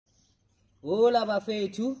Hola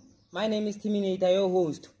Bafetu, my name is Terminator, your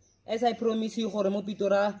host. As I promise you, gore mo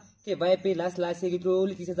Petora ke vibe last ke tlo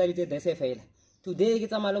le tlisetsa dite dese fela. Today ke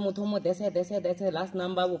tsamalo motho mo dese last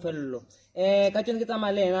number bofello. Ka tsone ke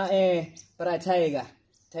tsamalena Bra Tiger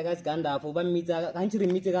Sgandaf ba mmitsa ga ntse re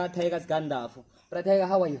mmitse ka Tiger Sgandaf. Bra Tiger,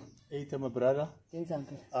 how are you? Hey, my brother. Still.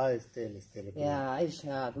 Still. Yeah,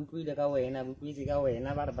 Aisha, bukuile ka wena, bukuile ka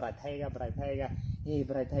wena, Bra Tiger. Hey,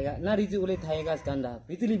 Bra Tiger. Na ritse o le Tiger Sgandaf.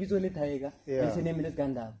 Ritse le bitso le Tiger. Yeah. Se name le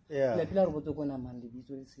Sgandaf. Yeah. Le pila re botso kona man le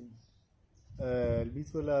bitso le seng. Le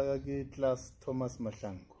bitso la ke class Thomas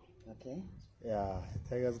Mahlangu. Okay. Yeah,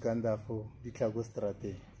 Tiger Sgandaf di tlhago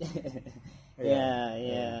strate.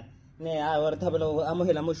 Yeah. Ne a wa re thabela a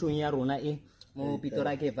mohela mo showing ya rona mo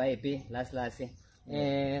Petora ke vibe last.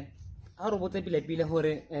 A re botse pile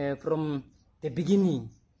hore from the beginning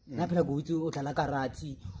na phela go itse o tlala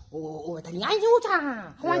karati o tla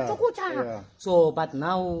so but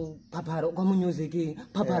now papa go mo music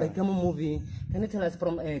papa re ka mo movie. Can you tell us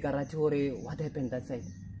from karate hore what happened that side?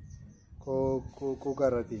 Ko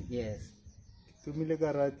karate. Yes. Tumile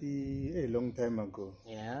karate a long time ago.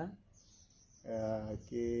 Yeah.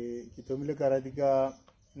 Ke tumile karate ka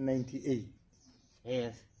 98.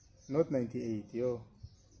 Yes. Not 98, yo.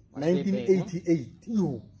 1988,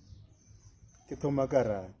 yo. Ke thoma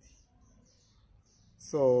karate.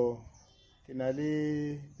 So,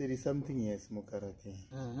 kinali 30 something years mo karate.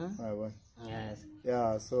 Yes.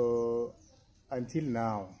 Yeah, so until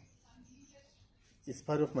now, it's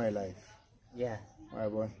part of my life. Yeah.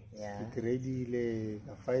 Yeah. I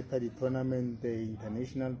fight at the tournament, the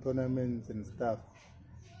international tournaments and stuff.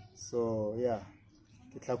 So yeah,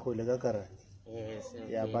 karate. Yes.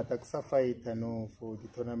 Okay. Yeah, but I fight for the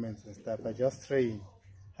tournaments and stuff. I just train.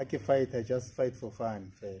 I just fight for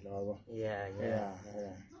fun. Yeah. Yeah.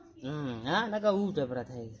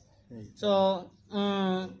 So,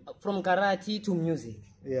 from karate to music.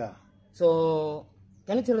 Yeah. So,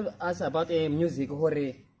 can you tell us about music?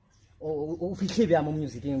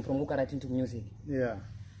 Music from karate to music. Yeah.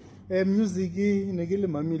 Music negele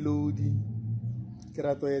mamelodi.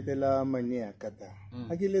 Kerato etela mania kata.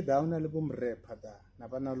 Akile down ale bom rap hata. Na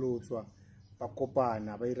bana lotswa ba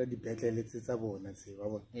kopana ba ira di betlele tsa bona tse ba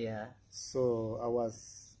bona. Yeah. So I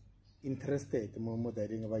was interested mo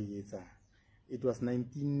daring ba yetsa. It was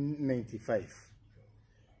 1995.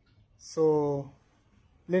 So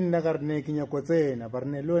le nna ga rene ke nyako tsena ba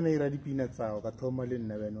rene le one ira dipina tsao ka thoma le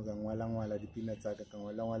nna beno ka ngwala dipina tsaka ka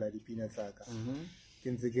ngwala dipina tsaka.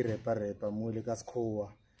 Ke ntse ke repa mo le ka skhowa.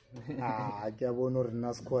 Ke a bona re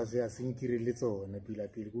na skhowa se a senkirele tsone pila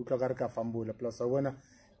go utlwa ka re ka fambola plus wa bona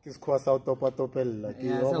ke skhowa sa topella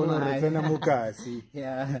ke wa bona re tsena mo kasi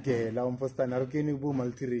ke la umpostana re kene bo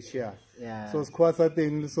multiracial. So skhowa sa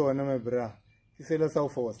teng le sona my bra ke sela sa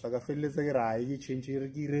fosta ka felletsa ke ra ke change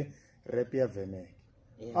re kire rap ya venek.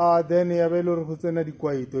 Then ya belo re go tsena di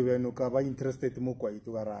kwaito bjano ka ba interested mo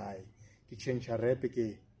kwaito ka ra ke change rap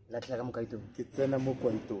ke la tla mo kwaito ke tsena mo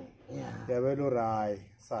kwaito. Ya belo ra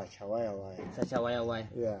Sacha why.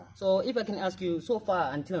 Yeah. So if I can ask you, so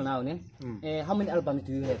far until now, how many albums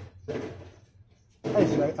do you have?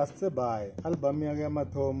 I still buy album ya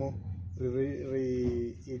mathomo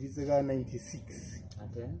re editse ka 96.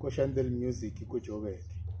 Okay. Ko Shandel Music ko Joburg.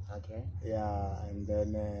 Okay. Yeah, and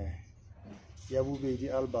then ya bobedi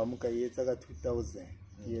album ka yetsa ka 2000.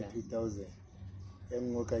 Year 2000.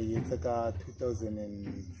 Engwe ka yetsa ka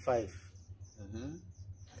 2005.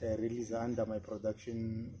 I released under my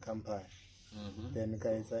production company. Then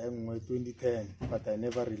guys, I am 2010, but I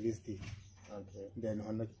never released it. Okay. Then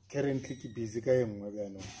on currently busy guy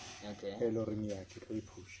okay. Hello we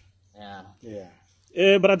push.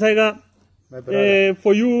 Yeah. Bra Tiger,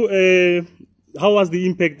 for you, how was the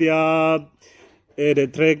impact the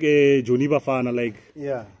track JOHNY BAFANA like?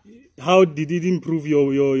 Yeah. How did it improve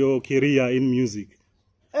your career in music?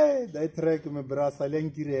 That track my brother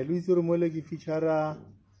Lenkire, Luis Romole ki feature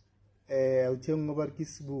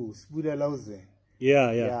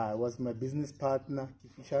Yeah, I was my business partner.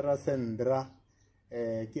 Kifishara Sandra,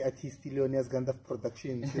 ki artist Sgandaf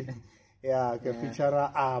Productions. Yeah,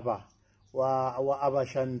 kifishara ABBA, wa ABBA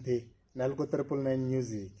SHANTI, Nalgo 999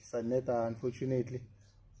 Music. Saneta, unfortunately,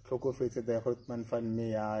 Kloko Fete the Hotman fan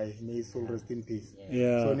may his soul rest in peace.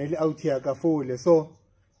 Yeah. So nearly out here kafole. So,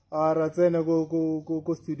 Ratzena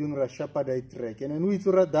go studio Rashapa that track, and then we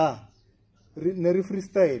to Rada. Neri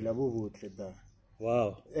freestyle abo botle.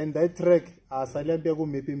 Wow. And that track asale bya go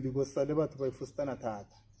maping because sale batho ba ifustana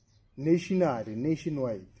thata.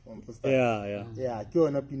 nationwide. Yeah, ke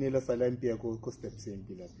yona pina la sala mpia ko steps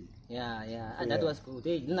empila pi. Yeah, and that was good.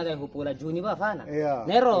 Hey, nna ka hopola Johnny Bafana. Yeah.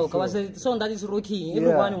 Nero, ka was a song that is rocking.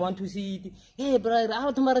 Everyone want to see it. Hey, brother,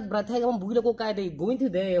 how to marry brother? I'm buila ko kay going to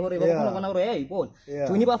there or hey, bon.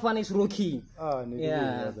 Johnny Bafana is rocking.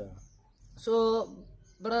 Yeah. So,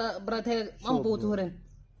 brother, mambo to her.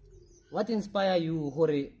 What inspire you, hore,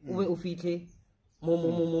 ube ufite?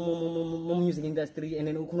 More music industry and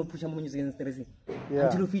then we can push more music industry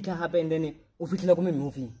until you feel happy and then you feel like a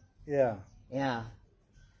movie. Yeah.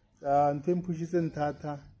 And then pushes and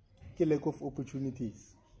tata, lack of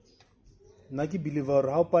opportunities. Naki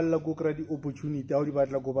believer how pala go create opportunity how di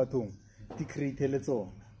batla go batong ti create let's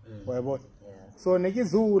on. So naki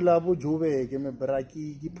zula bo jobe ke me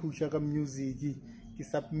braki ki pusha ka music ki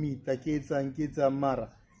submit ke etsa mara.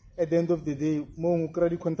 At the end of the day, mo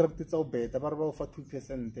credit contract it's out better, but about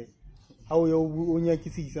 2%. How you unya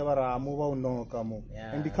kisi sabara mo ba no kamo.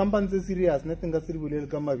 And the company is serious, nothing gas will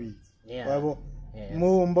come a bit.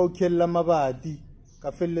 Mo mba kella mabadi,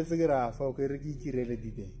 ka felle segera fa ko reki kirele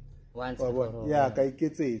dide. Ka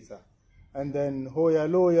iketsetsa. And then hoya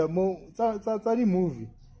loya mo tsa di movie.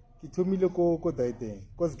 Ki thomile ko daiteng,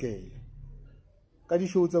 ko sgale. Ka di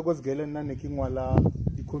show tsa ko sgale nna ne ke ngwala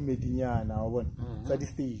comedy nyana wa bona sa di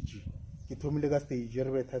stage ke thomile ka stage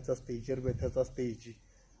re bethatsa stage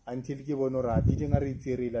until ke bona ra di nga re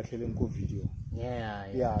tsere la tlheleng ko video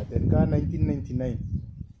then ka 1999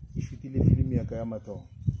 ke shootile film ya ka ya matho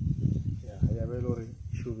ya belo re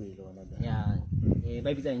shubile ona da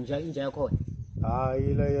ba bitsa inja yakho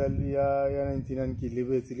ila ya 99 ke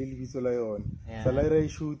lebetse le lebitso la yona sala re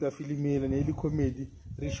shoota film ile ne le comedy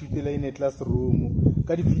re shootela in a classroom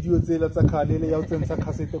ka di video tsela tsa khalele ya utsentsha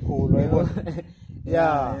cassette kholo wa bona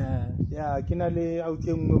kina le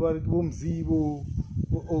autengwe ba bo mzibo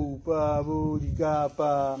bo opa bo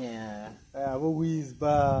dikapa bo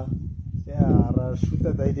wizba ra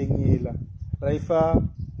shoota daidengela ra ifa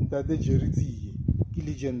ntate Jerity ki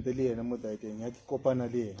legend le yena mo daideng ya ki kopana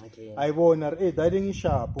le yena ai bona re daideng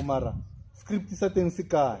sharp mara script sa teng se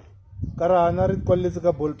kae karana re kwalletse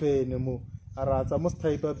ka ball pen mo aratsa mo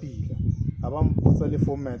type pila abam putsa le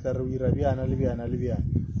format re ira biana le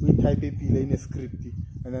we type pila in a script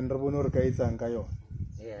and then re bona re ka etsang ka yona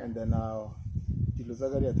and then now dilo tsa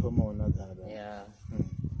ka di a thoma ona thaba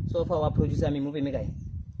so far wa producer me movie me kae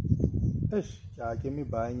ja ke mi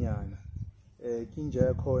banyana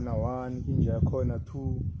kinja khona 1 kinja khona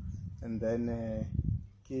 2 and then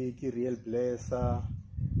ke real blesser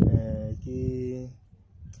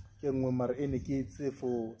ke ngwe mar ene ke tse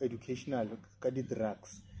for educational ka di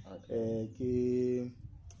drugs ke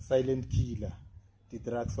silent killer di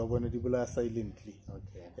drugs wa bona di bula silently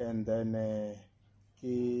and then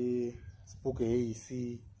ke spoke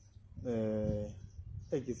hazy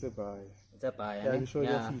ke se baya ya show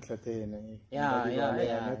ya fitla tena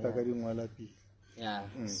neta ka di ngwala pi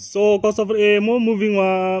so because of more moving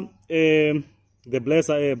the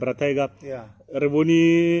blesser Brataiga re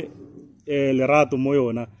boni LERATO mo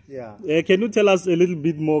yona can you tell us a little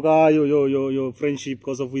bit more your friendship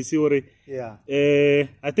because of we see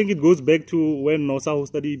I think it goes back to when Nosa who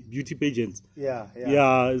studied beauty pageants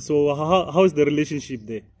so how is the relationship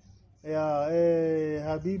there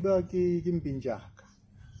HABIBA kimpinjaka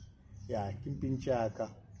kimpinjaka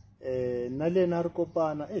nalena re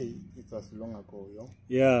kopana it was long ago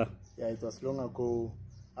it was long ago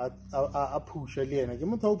a pusha le yena ke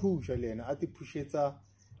motho o pusha le yena a ti pushetsa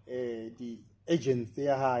the agency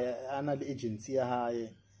ya hae ana le agency ya hae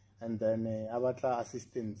and then abatla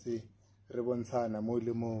assistance re bontshana mo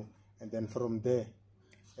le mo and then from there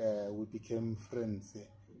we became friends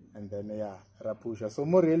and then ra pusha so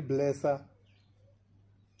mo real blesser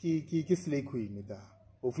ki slay queen da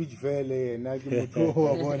ofich vele na ke motho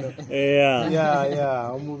wa bona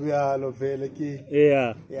mo bialo vele ki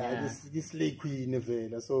this slay queen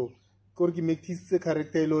vele so kore ki make this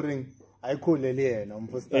character loring I call le yena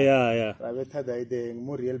umfosta ra betha daideng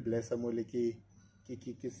mo real blesser mo le ki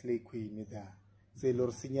slay queen da se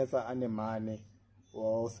lor sinyatsa anemane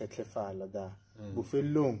o setlefala da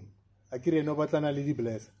bufellong akire no batlana le di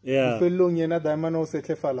blesser bufellong yena diamond o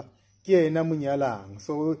setlefala ke yena munyalang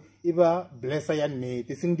so iba blesser ya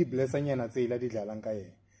nnete sing di blesser nyana tsela di dlalang ka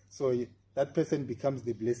yena so that person becomes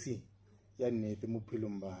the blessing ya nnete mo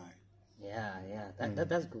philong ba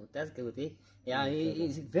that's good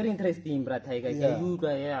it's very interesting Brataiga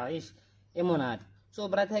ish emonat so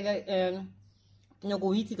Brataiga kenya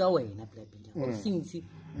go itse ka wena or since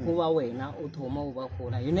go ba wena o thoma o ba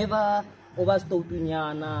khona you never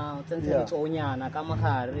overstoutunyana tsentse tsonyana ka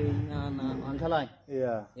mogare nyana anthala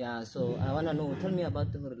so I want to know tell me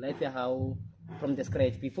about your life how from the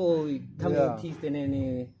scratch before you come to artist and then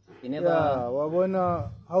you never. Yeah, wabona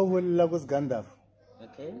how will Lagos Sgandaf.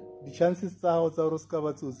 Okay. The chances are that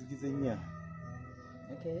Roska to Zigizenia.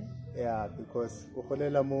 Okay. Yeah, because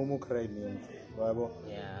Uholela Momo crying.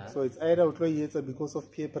 Yeah. So it's either Utloyeta because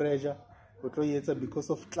of peer pressure, Utloyeta because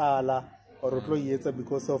of Tlala, or Utloyeta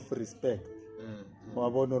because of respect.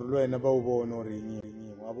 Wabon or Luena Bawbon or Ring.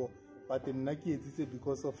 But in Naki, it's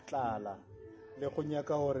because of Tlala.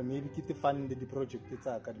 Lekonyaka or maybe Kitty funded the project. It's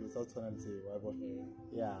a card without someone say,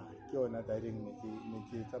 yeah, Kiona didn't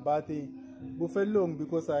make it. But Buffalo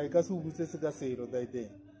because I guess who would say Gasero that day.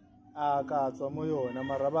 Ah, cats or Moyo,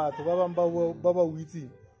 Namarabat, Baba Witty.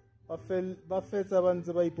 Buffet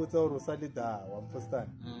Savans by Petori Salida, one first time.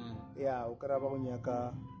 Yeah,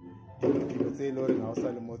 Ukarabanyaka, Taylor and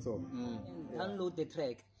outside the motor. Download the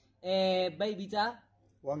track. Baby,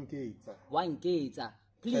 1K.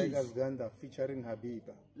 Please. Sgandaf featuring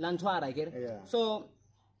HABIBA. Lantwara, I get. Yeah. So,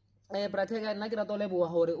 Bratega Nagra Dolebo,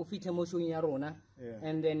 or Ufita Moshu in Yarona,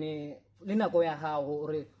 and then Lina Goya how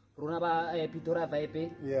or Runaba Petora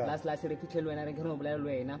Vipe, last repeated when I can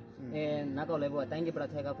Blena, and Nakolebo. Thank you,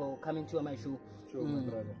 Bratega, for coming to my show. Sure, my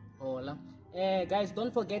brother. Hola. Guys,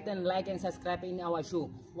 don't forget and like and subscribe in our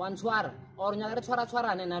show. One swar or Nagra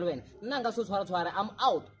Swara and Narwen. Nanga Swara, I'm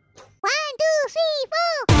out. 1, 2,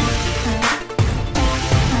 3, 4.